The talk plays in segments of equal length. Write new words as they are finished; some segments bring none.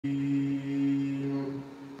بسم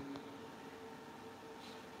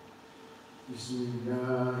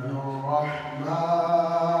الله الرحمن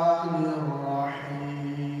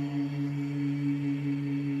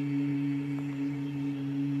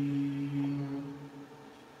الرحيم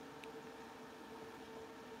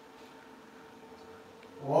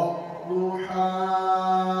والضحى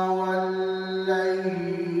والليل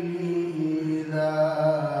إذا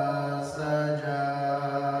سجى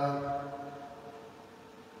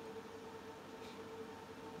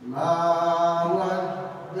ما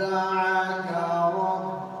ودعك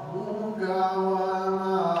ربك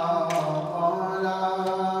وما قلى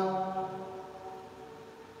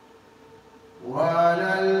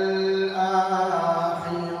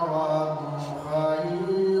وللآخرة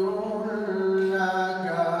خير لك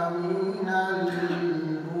من الأولى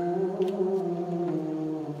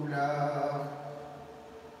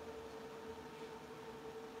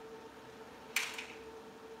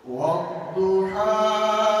والضحى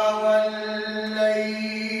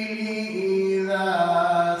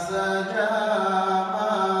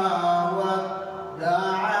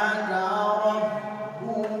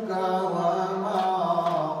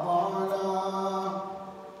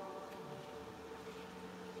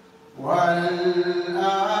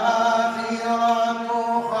والآخرة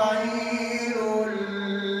خير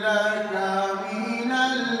لك من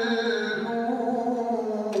الأولى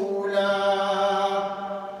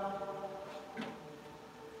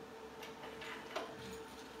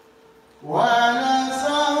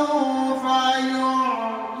ولسوف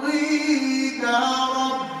يعطيك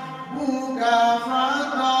ربك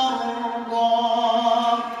فترضى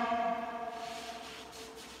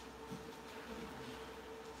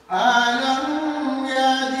ألم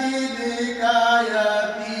يجدك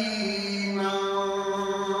يتيما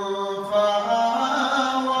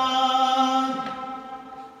فآوى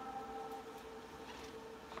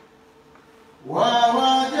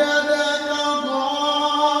ووجدك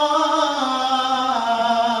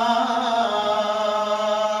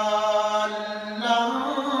ضالا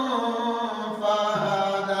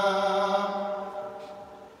فهدى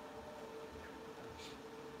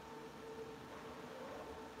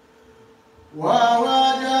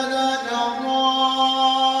ووجدك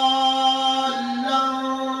ضالا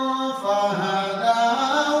فهدى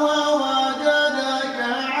ووجدك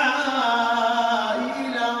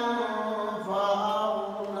عائلا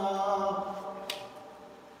فأغنى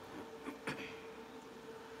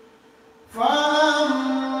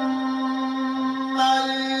فأما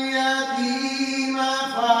اليتيم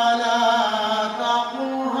فلا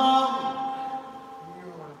تقهر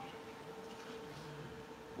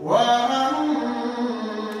وأما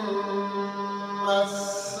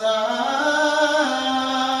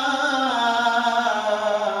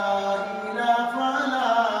السائل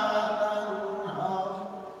فلا تنهر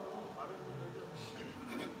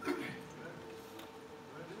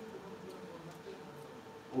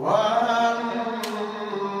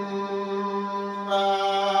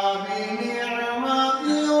وأما بنعمة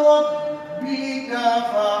ربك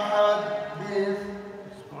فحدث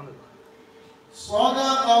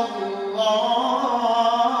صدق الله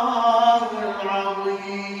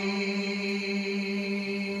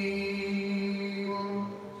العظيم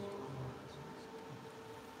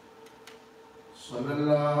صلى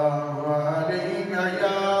الله عليك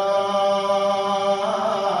يا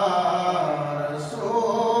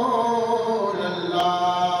رسول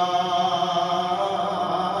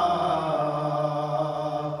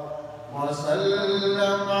الله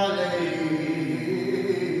وسلم عليك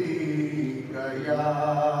يا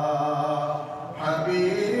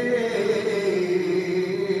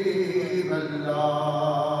حبيب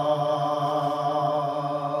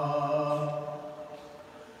الله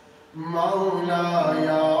مولاي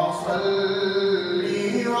صل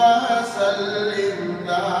وسلم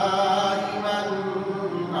دائما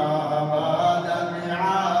أبدا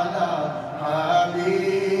على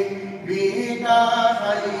حبيبك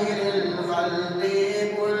خير الخلق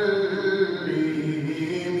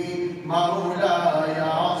كلهم مولاي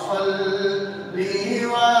صل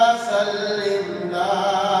وسلم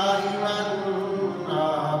دائما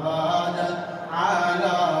أبدا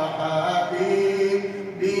على حبيبك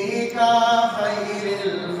خير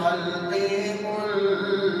الخلق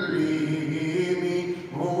كلهم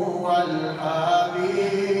هو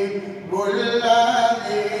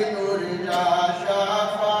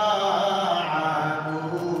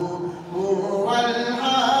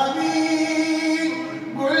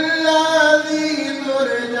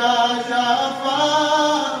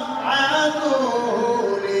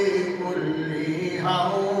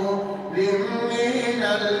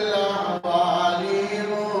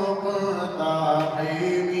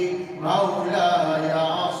مولاي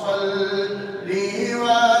صل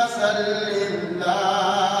وسلم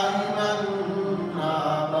دائما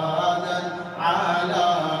أبدا على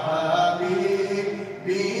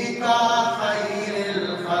حبيبك خير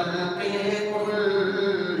الخلق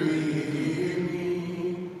كلهم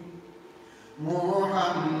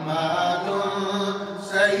محمد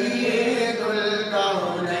سيد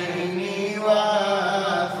الكونين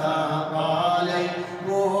والثقلين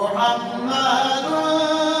محمد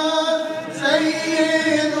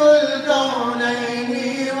سيد الكونين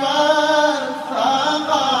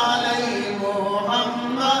والثقلين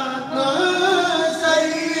محمد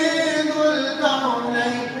سيد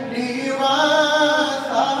الكونين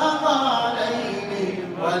والثقلين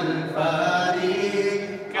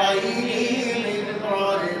والفريقين من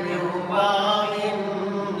علم ومن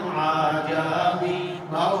عجب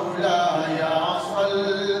مولاي صل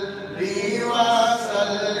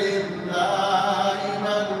وسلم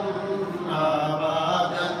دائما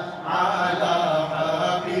أبدا على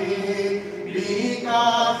حبيبك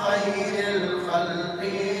خير الخلق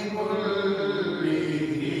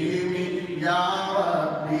كلهم يا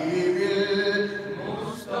ربي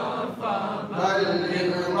بالمصطفى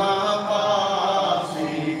بلغ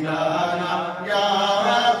مقاصدنا يا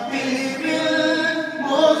ربي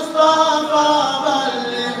بالمصطفى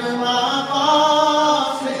بلغ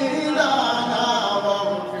مقاصدنا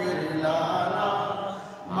واغفر لنا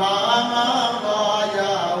ما مضى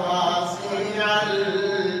يا واسع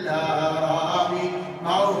الكرم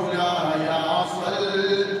مولاي صل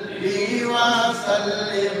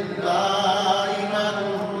وسلم دائما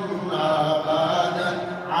أبدا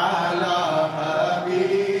على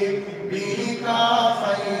حبيبك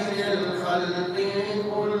خير الخلق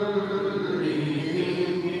كلهم.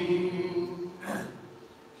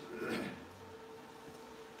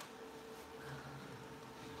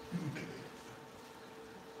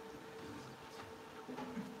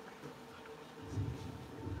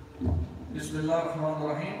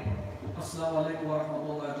 Bismillahirrahmanirrahim. Assalamu alaikum wa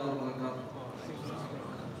rahmatullahi wa barakatuh.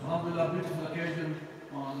 Alhamdulillah, beautiful occasion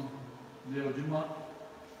on the day of Jummah,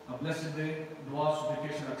 a blessed day, dua,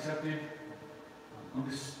 supplication accepted. On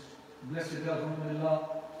this blessed day, Alhamdulillah.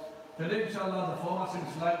 Today, inshallah, the format is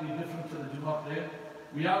slightly different to the Jummah prayer.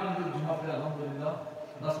 We are going to do the Jummah prayer, Alhamdulillah.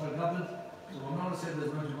 That's been gathered. So I'm not going to say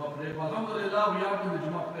there's no Jummah prayer, but Alhamdulillah, we are doing the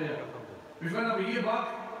Jummah prayer. We went up a year back,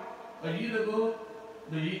 a year ago,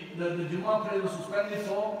 the Jummah prayer was suspended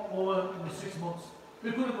for over 6 months.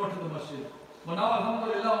 We couldn't go to the masjid. But now,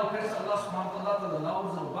 Alhamdulillah, we praise Allah subhanahu wa ta'ala that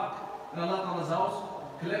allows us back in Allah Ta'ala's house,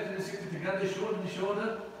 collecting the 60 together, shoulder to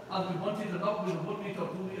shoulder, as we wanted to knock with a 1 meter or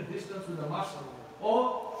 2 meter distance with the mosque,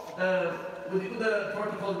 or with the other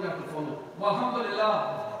protocols we have to follow. Well, Alhamdulillah,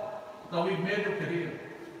 that we've made it to here.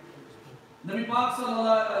 Nabi Pak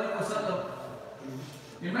sallallahu alayhi wa sallam,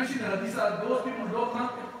 he mentioned in Hadith that those people don't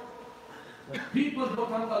thank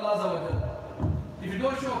Allah Azza wa Jalla. If you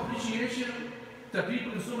don't show appreciation to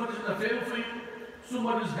people, if somebody is in a favor for you,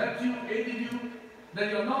 somebody has helped you, aided you, then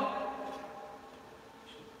you're not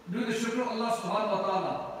doing the shukr of Allah subhanahu wa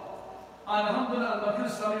ta'ala. And alhamdulillah, Al-Makir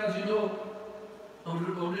Islami, as you know, I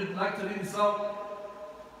would like to read this out.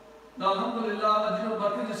 Now, alhamdulillah, as you know,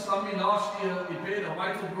 Al-Makir Islami last year, he played a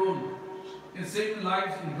vital role in saving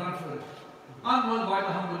lives in Bradford and worldwide,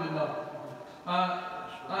 alhamdulillah.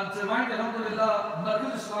 And tonight, alhamdulillah,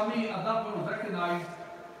 Al-Makir Islami at that point was recognized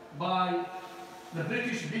by the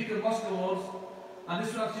British Beacon Mosque Awards, and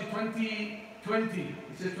this was actually 2020.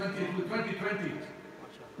 It says 2020.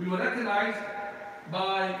 We were recognized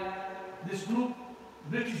by this group,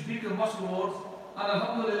 British Beacon Mosque Awards, and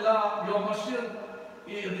alhamdulillah, your masjid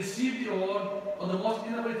received the award of the most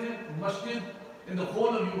innovative masjid in the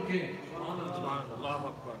whole of UK.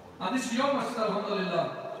 And this is your masjid, alhamdulillah.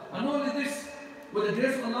 And not only this, with the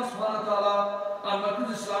grace of Allah subhanahu wa ta'ala, Al-Makir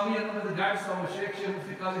Islami and under the guidance of our Sheikh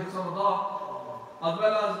Mufti Qazi Hafizahullah, as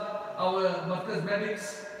well as our Markaz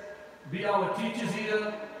medics, be our teachers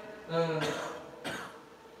here,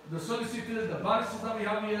 the solicitors, the barristers that we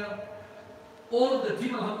have here, all of the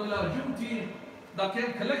team, alhamdulillah, a young team that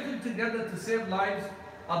came collectively together to save lives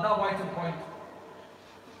at that vital point.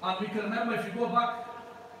 And we can remember, if you go back,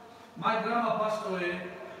 my grandma passed away,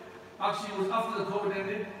 actually it was after the COVID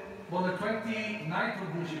ended, on the 29th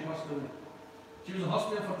of June she passed away. She was in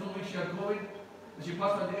hospital for 2 weeks, she had COVID, and she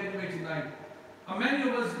passed away at the age of 89. And many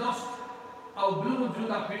of us lost our bloom during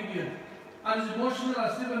that period. And it's emotional,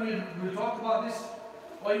 and still when we talk about this,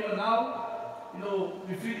 or even now, you know,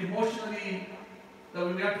 we feel emotionally that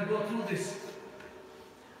we have to go through this.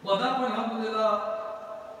 But at that point, alhamdulillah,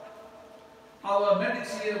 our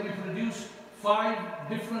medics here, we produced 5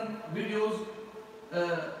 different videos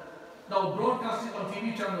that were broadcasting on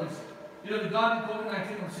TV channels, regarding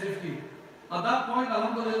COVID-19 and safety. At that point,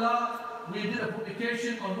 alhamdulillah, we did a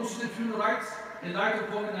publication on Muslim funeral rites in light of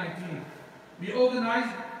COVID-19. We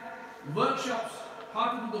organized workshops, how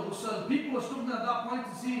to do the ghusl. People were students at that point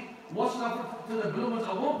to see what's happened to the bloomers.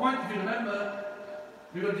 At one point, if you remember,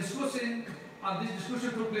 we were discussing, and this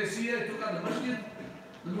discussion took place here, it took at the masjid.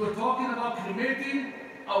 We were talking about cremating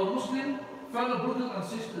our Muslim fellow brothers and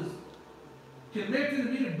sisters.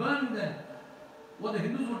 Cremating means burning them. What the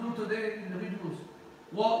Hindus would do today, individuals.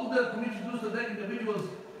 What other communities do today, individuals.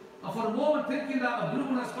 And for a moment thinking that a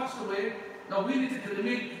bloomer has passed away, that we need to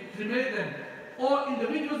cremate them. Or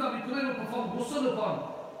individuals that we couldn't perform ghusl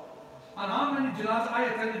upon. And how many janazah? I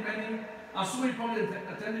attended many, and so many probably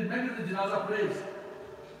attended many of the janazah prayers.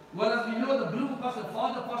 Whereas we know the bloomer passed, the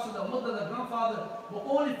father passed, the mother, the grandfather, but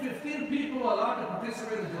only 15 people were allowed to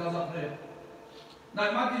participate in the janazah prayer. Now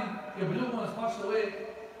imagine your bloomer has passed away,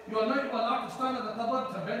 you are not even allowed to stand at the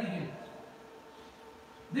qabr to bury him.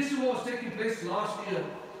 This is what was taking place last year,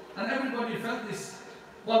 and everybody felt this.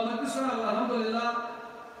 But this one, alhamdulillah,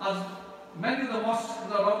 as many of the mosques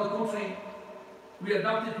around the country, we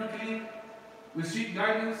adapted quickly, we seek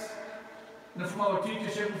guidance from our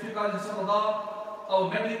teachers, Shaykh Mufiq Ali Sallallahu, our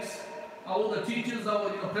medics, all the teachers that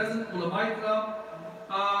were present, ulama ikram,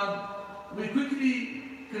 and we quickly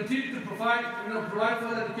continue to provide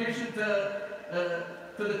further education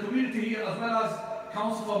to the community here, as well as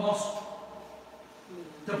Council for Mosque,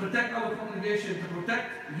 to protect our congregation, to protect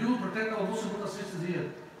you, protect our Muslim brothers and sisters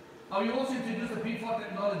here. And we also introduced the P4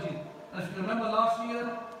 technology. And if you remember last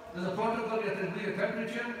year, there's a protocol, you have to agree a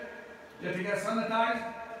temperature, you have to get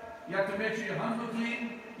sanitized, you have to make sure your hands are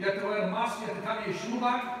clean, you have to wear a mask, you have to carry your shoe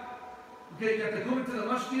bag, okay, you have to come into the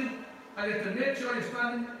masjid, and you have to make sure you're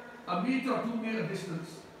standing a meter or 2 meter distance.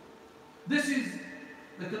 This is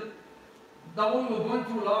what we were going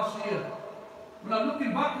through last year. When I'm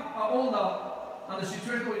looking back at all that, and the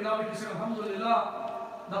situation we're now, we can say,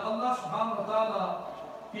 alhamdulillah, that Allah subhanahu wa ta'ala,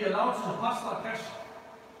 He allows us to pass that test.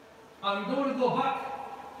 And we don't want to go back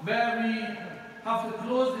where we have to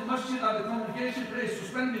close the masjid and the congregation prayer is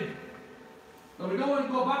suspended. So we don't want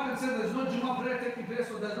to go back and say there's no Jummah prayer taking place,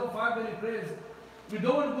 or there's no 5-daily prayers. We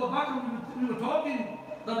don't want to go back, and we were talking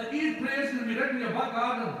that the Eid prayers will be read in your back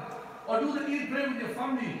garden, or do the Eid prayer with your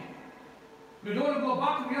family. We don't want to go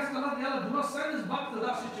back, and we ask Allah, do not send us back to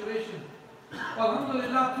that situation.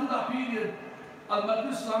 Alhamdulillah, through that period,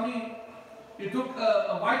 Al-Maqdis Islami, it took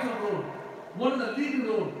a vital role, one of the leading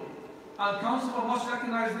role, and Council for Mosque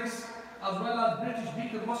recognized this, as well as British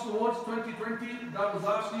Beacon Mosque Awards 2020, that was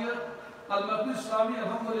last year. Al-Maqdis Islami,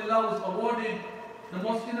 alhamdulillah, was awarded the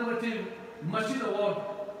most innovative Masjid Award.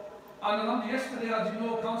 And yesterday, as you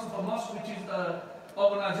know, Council for Mosque, which is an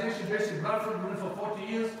organization based in Bradford, running for 40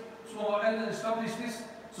 years, some of our elders established this.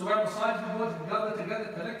 So where besides we go to gather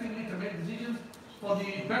together collectively to make decisions for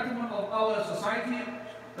the betterment of our society,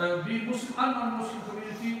 be Muslim and non-Muslim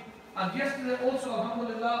community. And yesterday also,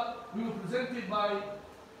 alhamdulillah, we were presented by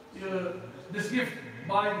this gift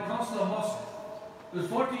by the Council of Mosque. It was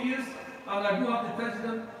 40 years, and I do have the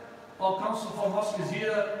president of Council for Mosque is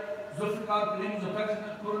here, Zulfikar Karim is the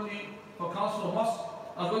president currently for Council of Mosque,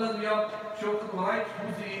 as well as we have Shaukat Wahid, who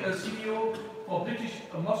is the CEO for British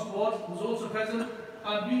Mosque Awards, who is also present.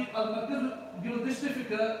 And we give this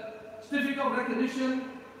certificate of recognition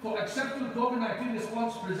for exceptional COVID-19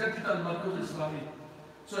 response presented at Al-Maqdis Islami.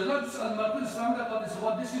 So it's not just Al-Maqdis Islami that got this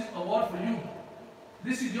award, this is award for you.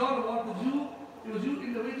 This is your award for you. It was you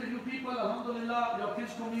individual, you people, alhamdulillah, your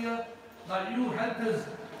kids come here, that you helped us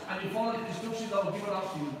and you followed the instructions that were given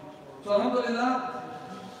out to you. So alhamdulillah,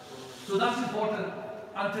 so that's important.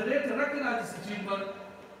 And today, to recognize this achievement,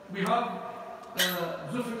 we have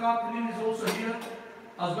Zulfikar Karim is also here,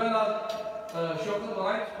 as well as Shaukat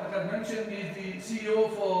Wahid, like I mentioned, he is the CEO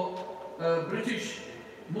for British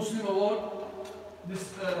Muslim Award.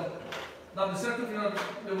 This that the sector,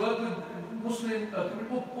 they work with Muslim up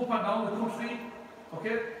and down the country,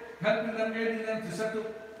 okay, helping them, aiding them to set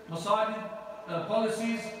up masajid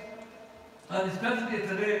policies. And it's present here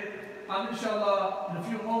today, and inshallah, in a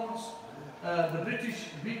few moments, the British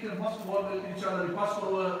Beacon Mosque Award will inshallah be passed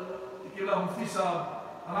over to Qibla Mufti Sahab,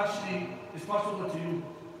 and actually it's passed over to you.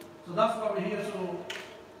 So that's why we're here. So,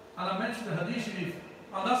 and I mentioned the Hadith Sharif,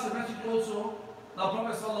 and that's the message also that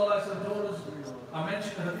Prophet Sallallahu Alaihi Wasallam told us. I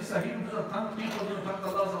mentioned the Hadith Sahih, who doesn't thank people, doesn't thank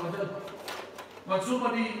Allah Azza wa Jal. But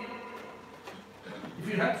somebody, if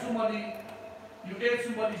you help somebody, you aid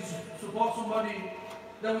somebody, support somebody,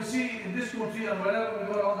 then we see in this country and wherever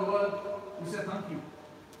we go around the world, we say thank you.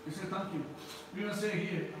 We say thank you. We even say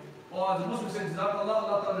here, or as the Muslim says,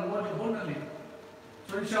 Allah Ta'ala reward you abundantly.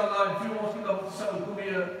 So inshallah, in a few more people will come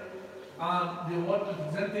here and the award was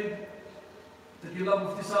presented to Qibla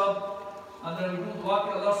Mufti Sahib, and then we do dua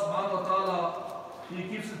to Allah subhanahu wa ta'ala, He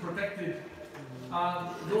keeps it protected. And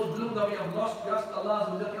those blue that we have lost, just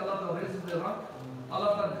Allah Ta'ala raises their rank, Allah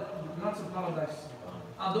Ta'ala grants them paradise.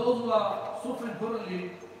 And those who are suffering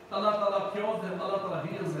currently, Allah Ta'ala cures them, Allah Ta'ala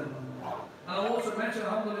heals them. And I also mentioned,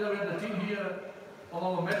 alhamdulillah, we have the team here of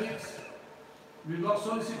our medics. We've got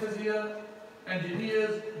solicitors here,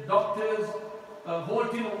 engineers, doctors, a whole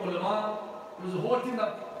team of ulama. It was a whole team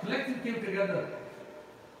that collectively came together.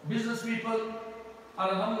 Business people, and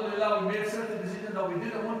alhamdulillah, we made certain decisions that we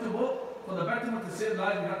didn't want to go. For the betterment to save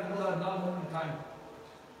lives, we had to do that at that moment in time.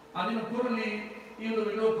 And even currently, even though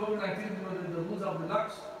we know COVID-19, the rules have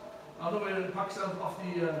relaxed. I know we're in Pakistan off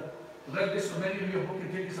the red list, so many of you are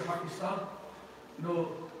booking tickets to Pakistan.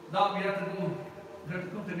 That we have to do. We have to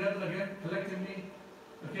come together again, collectively.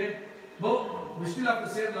 Okay? But we still have to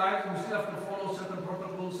save lives, and we still have to follow certain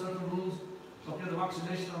protocols, certain rules. Okay, the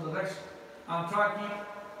vaccination and the rest. And try to keep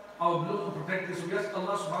our blood and protect this. So we ask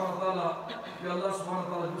Allah subhanahu wa ta'ala, Allah subhanahu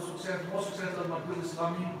wa ta'ala give success, more success than Markaz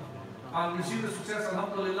Islami. And we see the success,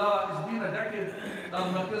 alhamdulillah. It's been a decade that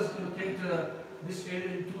Markaz came to this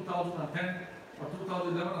area in 2010 or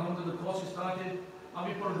 2011, alhamdulillah, the course started. And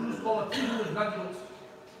we produced over 300 graduates.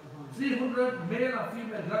 300 male and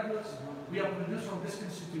female graduates we have produced from this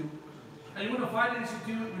institute. And you're going to find an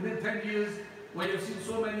institute within 10 years where you've seen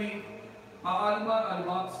so many alimat,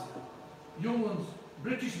 alimats, young ones,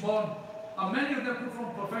 British born, and many of them come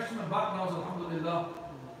from professional backgrounds, alhamdulillah.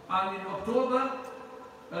 And in October,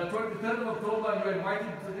 23rd of October, you are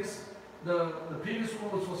invited to this. The previous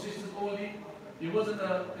one was for sisters only. It wasn't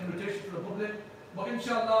an invitation to the public. But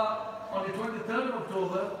inshallah, on the 23rd of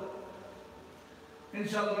October,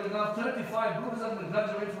 inshallah, we're going to have 35 brothers that will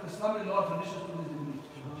graduate from Islamic law traditions to this degree.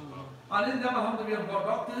 And in them, alhamdulillah, we have got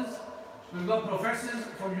doctors, we've got professors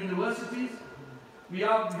from universities, we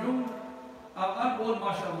have young and old,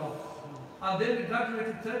 mashallah. And they will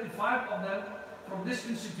graduated 35 of them from this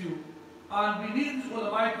institute. And we need this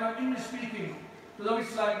ulama ikram English speaking. Because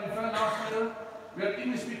it's like we found last year, we had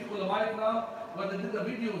English speaking ulama ikram where they did the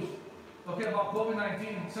videos, okay, about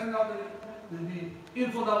COVID-19, send out the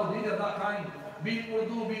info that was needed at that time. Be it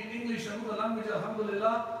Urdu, be it English, and other languages,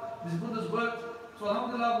 alhamdulillah, these brothers worked. So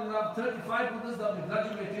alhamdulillah, we have 35 brothers that will be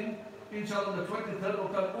graduating, inshallah, the 23rd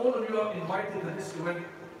of October. All of you are invited to this event.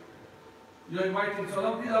 You are invited. So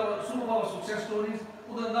alhamdulillah, some of our success stories.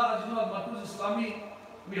 Other than that, as you know, at Markaz Islami,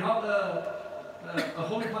 we have a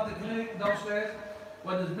homeopathic clinic downstairs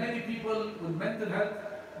where there's many people with mental health,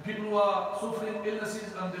 people who are suffering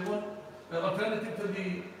illnesses and they want alternative to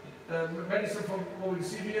the medicine from what we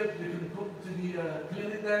receive here. They can come to the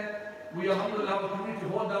clinic there. We alhamdulillah have a community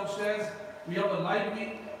hall downstairs. We have a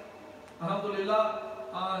library, alhamdulillah.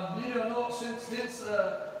 And believe it or not, since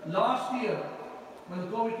last year, when the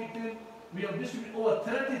COVID kicked in, we have distributed over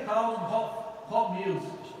 30,000 hot meals.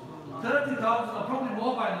 30,000, or probably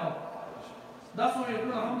more by now. That's what we are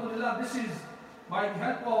doing, alhamdulillah. This is by the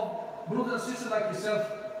help of brothers and sisters like yourself.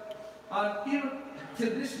 And even till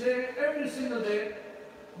this day, every single day,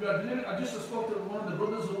 we are delivering. I just spoke to one of the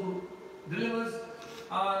brothers who delivers,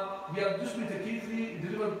 and we have just been to Keithley, he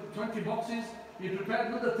delivered 20 boxes. He prepared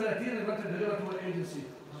another 13 and went to deliver to our agency.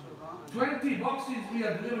 20 boxes we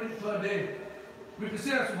are delivering per day. We can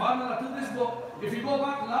say, subhanAllah, to this, but if you go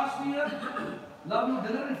back last year, now we were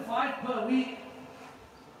delivering 5 per week.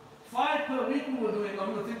 5 per week we were doing.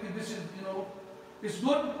 I'm thinking this is, it's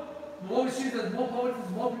good. What we see is there's more poverty,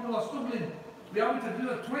 more people are struggling. We are able to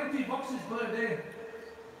deliver 20 boxes per day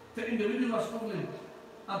to individuals who are struggling.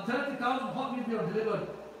 And 30,000 hot meals we have delivered.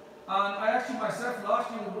 And I actually myself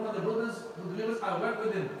last year with one of the brothers who delivers, I worked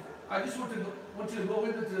with him. I just want you to go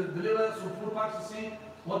with him to deliver some food packs to see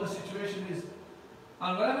what the situation is.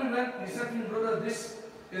 And whenever we went, he said to me, brother, this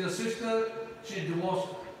is a sister, she's divorced.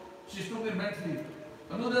 She's struggling mentally.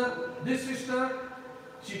 Another, this sister,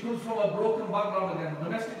 she comes from a broken background again,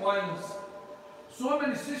 domestic violence. So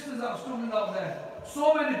many sisters are struggling out there.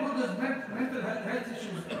 So many brothers, mental health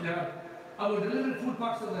issues they have. I was delivering food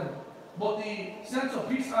packs to them. But the sense of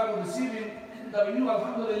peace I was receiving, that we knew,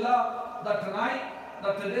 alhamdulillah, that tonight,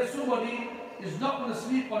 that today somebody is not going to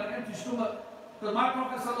sleep on an empty stomach. Because my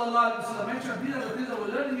Prophet sallallahu alaihi wasallam mentioned, these are the things that we're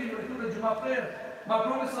learning in the Jummah prayer. My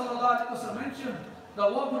Prophet sallallahu alaihi wasallam mentioned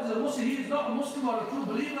that one is a Muslim, he is not a Muslim or a true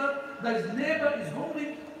believer, that his neighbor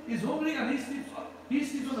is hungry and he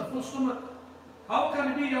sleeps on a full stomach. How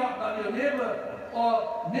can it be that your neighbor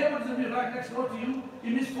or neighbor is going to be right next door to you?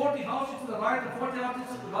 It means 40 houses to the right and 40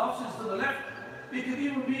 houses to the left. It could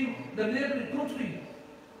even be the neighboring country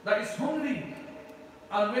that is hungry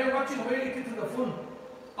and we're watching waiting to the full.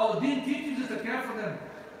 Our deen teaches us to care for them.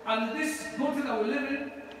 And this country that we live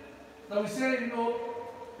in, that we say,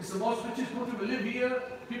 it's the most richest country, we live here,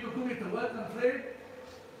 people come here to work and trade.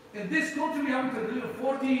 In this country, we have to deliver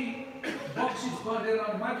 40 boxes per day.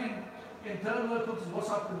 Now imagine in third world countries, what's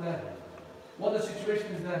happening there, what the situation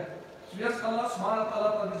is there. So we ask Allah subhanahu wa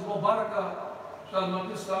ta'ala and His more barakah,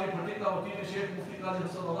 Al-Maqdis Islami, particularly our teacher, Shaykh Mufti Qazi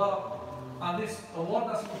Hassanullah, and this award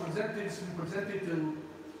that's been presented to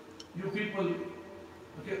you people,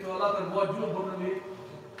 okay, to Allah and reward you abundantly.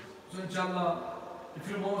 So inshallah, a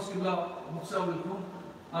few moments, Qibla, Muqsa will come,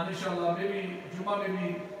 and inshallah, maybe Jummah,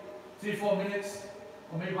 maybe 3-4 minutes,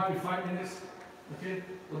 or maybe 5 minutes, okay,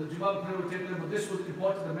 but the Jummah prayer will take them, but this was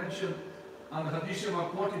important to mention, and the Hadith Sharif I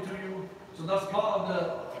quoted to you, so that's part of the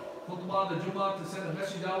khutbah, the Jummah, to send a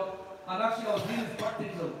message out, and actually our deen is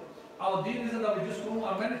practical. Our deen isn't that we just go,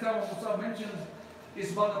 and many times Musa mentions,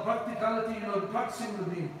 it's about the practicality, practicing the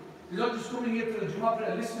deen. It's not just coming here to the Jummah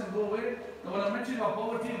prayer, listen and go away. Now when I mentioned about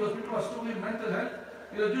poverty, those people are struggling with mental health,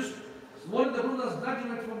 just one of the brothers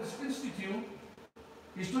graduated from this institute,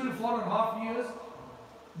 he stood for 4.5 years.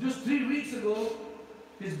 Just 3 weeks ago,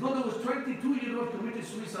 his brother was 22-year-old committed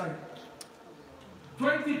suicide.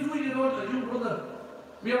 22-year-old, a young brother.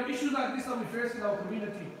 We have issues like this that we face in our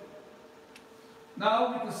community.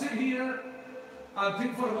 Now we can sit here and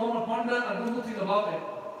think for a moment, ponder, and do nothing about it.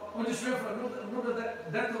 Or just wait for another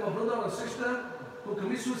death of a brother or a sister who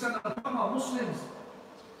commits suicide. And are Muslims.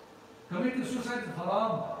 Committing suicide is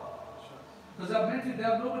haram. Because I've mentioned they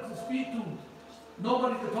have nobody to speak to,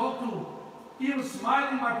 nobody to talk to. Even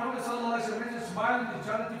smiling, my Prophet ﷺ mentioned smiling is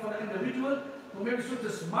charity for the individual, who maybe should to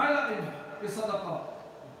smile at him is sadaqah.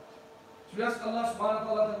 So we ask Allah subhanahu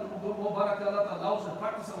wa ta'ala to allow us to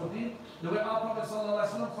practice our deen the way our Prophet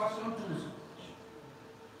ﷺ passed it on to us.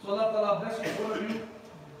 So Allah ta'ala bless you, all of you.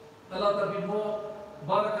 Allah ta'ala give more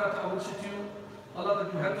barakah to our institute. Allah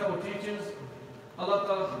ta'ala give help to our teachers. Allah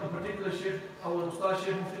ta'ala, in particular, our Ustaz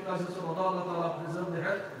Shaykh Mufti Qazi Hassanullah, Allah ta'ala preserve their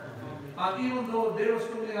health. And even though they were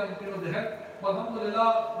struggling and the help, but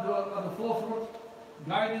alhamdulillah, they were at the forefront,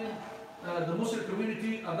 guiding the Muslim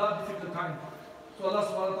community at that difficult time. So Allah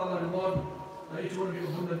subhanahu wa ta'ala reward each one of you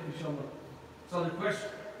abundantly, inshallah. So the request.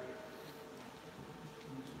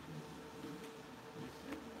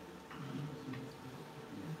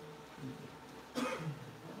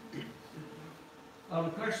 Our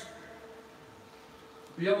request.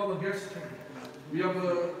 We have our guest. We have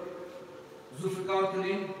Zulfikar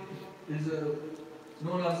Kareem, is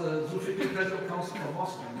known as Zulfikar President of Council for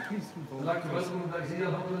Mosque. I'd like to welcome him back here.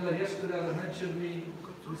 Alhamdulillah, yesterday, as I mentioned, we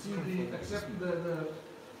received the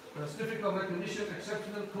certificate of recognition,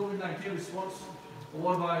 exceptional COVID-19 response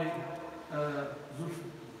award by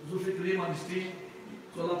Zulfikar Kareem and his team.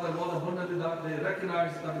 So Allah Ta'ala abundantly that they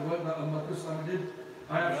recognize that the work that Al-Maqdis Islami did.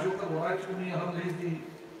 I have Shukr Waraj with me, alhamdulillah, he's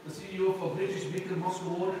the CEO for British Beacon Mosque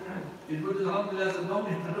Award. It would alhamdulillah as a long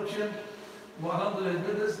introduction. Alhamdulillah is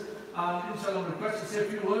with us. And inshallah request to say a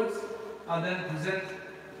few words and then present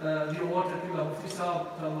the award to Mufti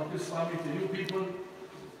Sahab, to Al-Maqdis Islami, to you people.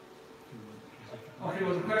 Okay,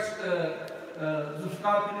 we'll request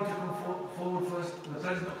Zulfikar Kareem to come forward first, the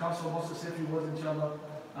President of Council of Mosque, to say a few words inshallah,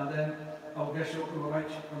 and then our guest Shukr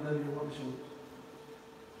Waraj, and then the award inshallah.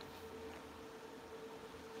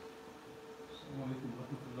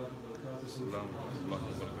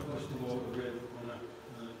 First of all, a great honor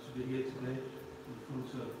to be here today in front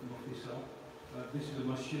of Mufti Sahab. This is a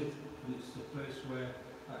masjid, and it's the place where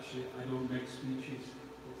actually I don't make speeches.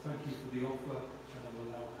 But thank you for the offer, and I will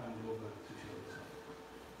now hand over to Shaykh.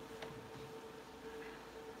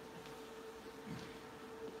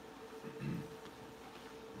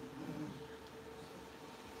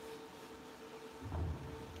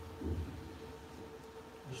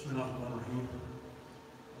 Bismillahirrahmanirrahim.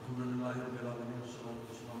 Alhamdulillahi Rabbil Alameen, salatu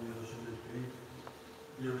wassalamu ala Rasulil Kareem.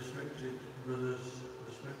 Dear respected brothers,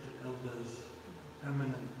 respected elders,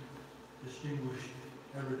 eminent, distinguished,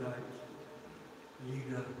 erudite,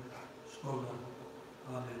 leader, scholar,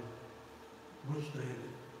 alim, mujtahid,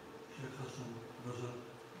 Shaykh Hassan Raza.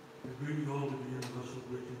 We greet you all with the universal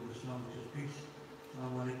greeting of Islam, which is peace.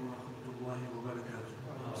 Assalamu alaikum wa rahmatullahi wa barakatuh.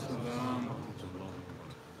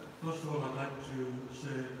 First of all, I'd like to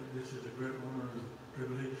say that this is a great honor and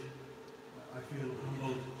privilege. I feel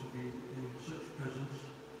humbled to be in such presence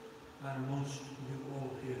and amongst you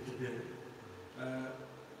all here today.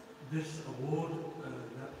 This award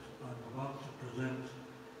that I'm about to present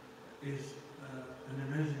is an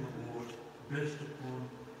amazing award based upon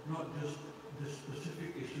not just the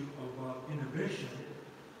specific issue about innovation.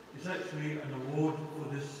 It's actually an award for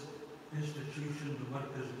this institution, the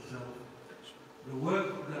Markaz itself. The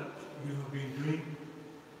work that you have been doing,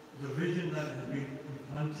 the vision that has been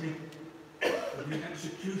implanted, the the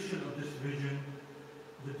execution of this vision,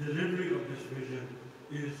 the delivery of this vision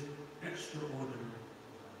is extraordinary.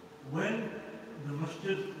 When the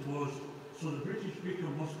masjid was, so the British Speaker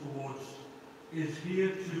Mosque Awards is here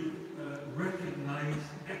to recognize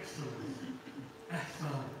excellence,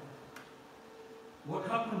 ihsan. What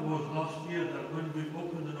happened was last year that when we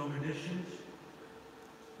opened the nominations,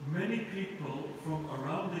 many people from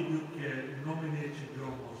around the UK nominated your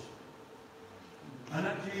mosque. And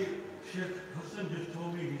actually, Sheikh Hassan just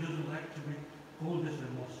told me he doesn't like to be called as a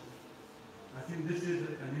mosque. I think this is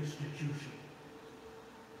an institution.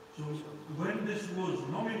 So when this was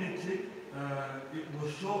nominated, it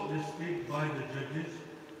was shortlisted by the judges.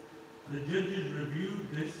 The judges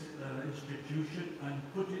reviewed this institution and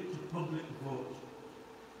put it to public vote.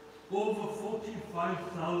 Over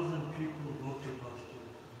 45,000 people voted last year.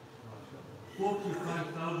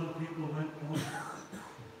 45,000 people went on.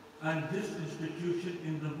 And this institution,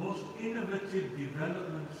 in the most innovative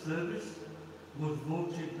development service, was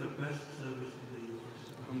voted the best service in the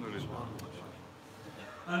UK.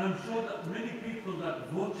 And I'm sure that many people that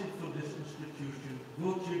voted for this institution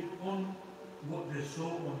voted on what they saw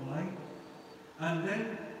online, and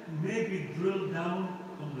then maybe drilled down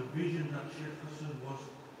on the vision that Sheikh Hassan was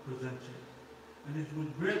presenting. And it's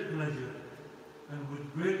with great pleasure and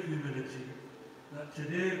with great humility that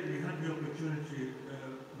today we had the opportunity,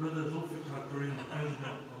 Brother Zulfikar Karim, the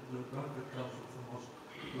President of the Bradford Council for Mosque,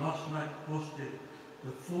 last night posted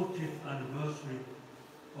the 40th anniversary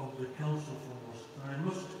of the Council for Mosque. And I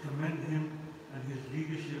must commend him and his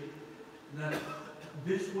leadership that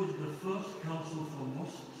this was the first Council for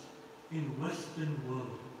Mosques in Western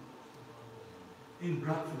world. In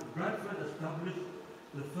Bradford. Bradford established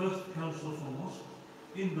the first Council for Mosques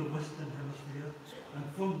in the Western Hemisphere, and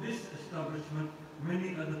from this establishment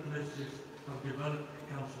many other places have developed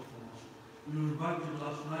a Council for Mosques. We were invited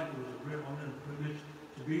last night. It was a great honor and privilege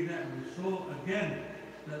to be there, and we saw again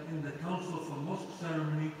that in the Council for Mosque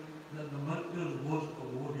ceremony that the Markaz was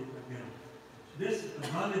awarded again. This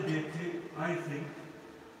validated, I think,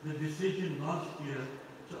 the decision last year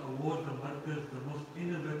to award the Markaz the most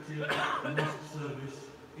innovative mosque service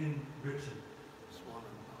in Britain.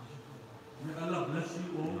 May Allah bless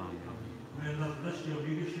you all. May Allah bless your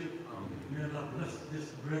leadership. May Allah bless this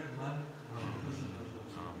great man.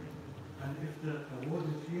 And if the award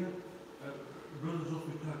is here, Brother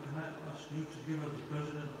Zulfikar, can I ask you to give us the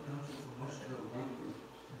President of the Council for Mosque the award?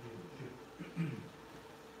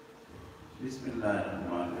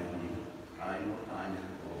 Bismillahirrahmanirrahim. I know time is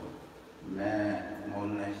over. मैं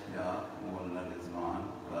मौलाना इश्तियाक, मौलाना रिजवान,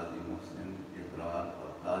 काजी मुहसिन, इब्रार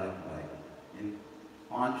और तारिक भाई, इन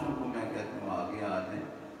पांचों को मैं कहता हूँ आगे आ जाएं.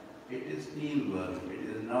 It is teamwork. It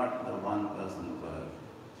is not the one person work.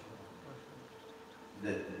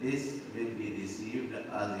 That this will be received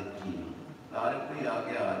as a team. Tariq भाई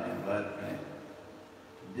आगे आ जाएं, वर्क करें.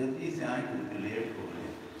 जल्दी से आएं क्योंकि लेट हो रहे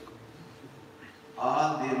हैं.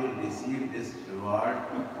 All they will receive this reward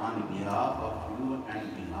on behalf of you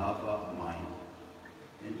and behalf of mine.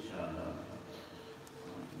 Inshallah.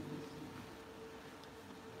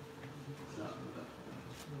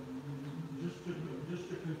 Just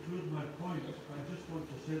to conclude my point, I just want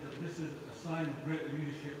to say that this is a sign of great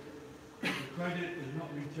leadership. The credit is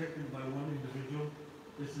not being taken by one individual.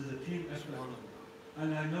 This is a team effort.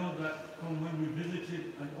 And I know that from when we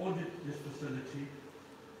visited and audited this facility,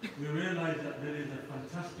 we realized that there is a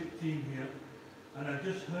fantastic team here. And I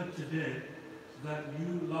just heard today that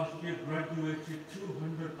you last year graduated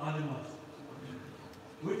 200 alimas,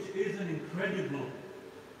 which is an incredible,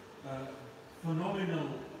 phenomenal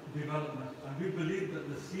development. And we believe that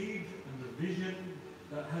the seed and the vision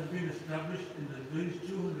that has been established in these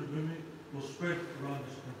 200 women will spread around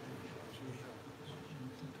this country.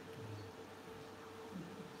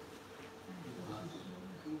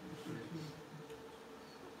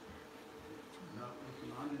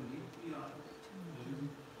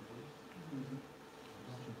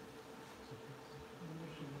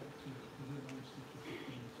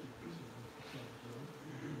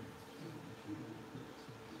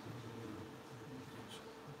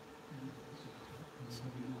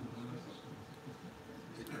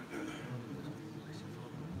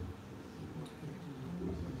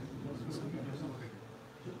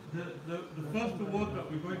 The first award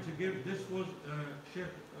that we're going to give, this was Sheikh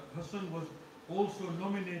Hassan was also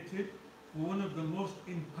nominated for one of the most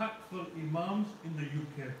impactful imams in the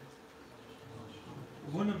UK.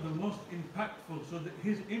 One of the most impactful, so that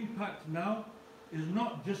his impact now is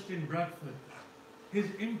not just in Bradford. His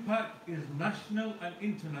impact is national and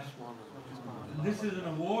international. And this is an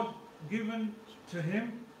award given to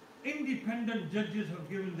him. Independent judges have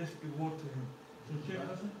given this award to him. So Sheikh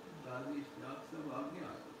Hassan, काजी इश्तियाक सब आ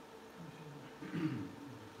गया।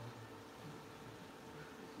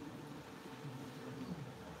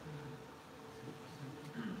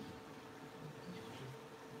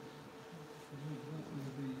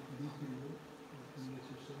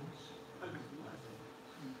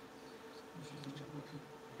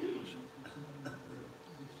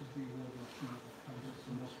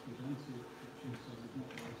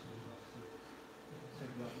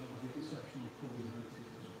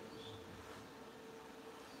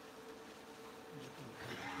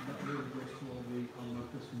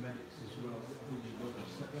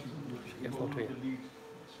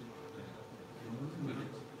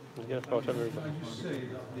 Can I just say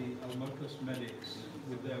that the Al-Marcus medics,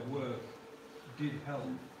 with their work, did help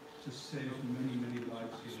to save many, many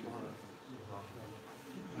lives here.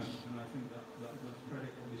 And I think that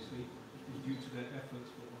credit, obviously, is due to their efforts,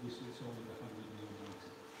 but obviously it's all in the hands of the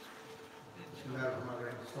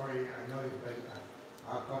Almighty. Sorry, I know it, but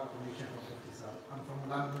I've got permission from Mufti Saab. I'm from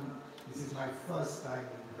London. This is my first time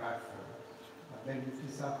in Bradford. I've been Mufti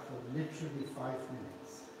Saab for literally 5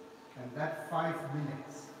 minutes. And that 5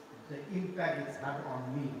 minutes, the impact it's had on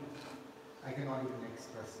me, I cannot even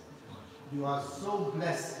express it. You are so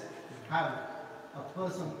blessed to have a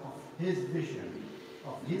person of his vision,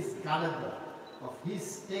 of his caliber, of his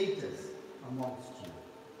status amongst you.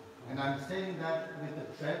 And I'm saying that with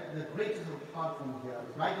the greatest of heart from here,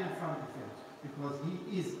 right in front of him, because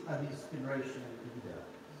he is an inspirational leader.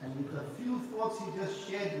 And with the few thoughts he just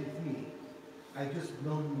shared with me, I just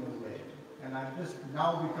blown me away. And I'm just now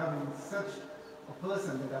becoming such a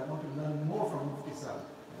person that I want to learn more from Mufti Saab.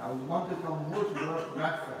 I want to come more to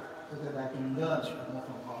Bradford so that I can learn more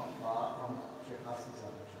from Sheikh Hassan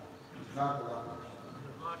Saab.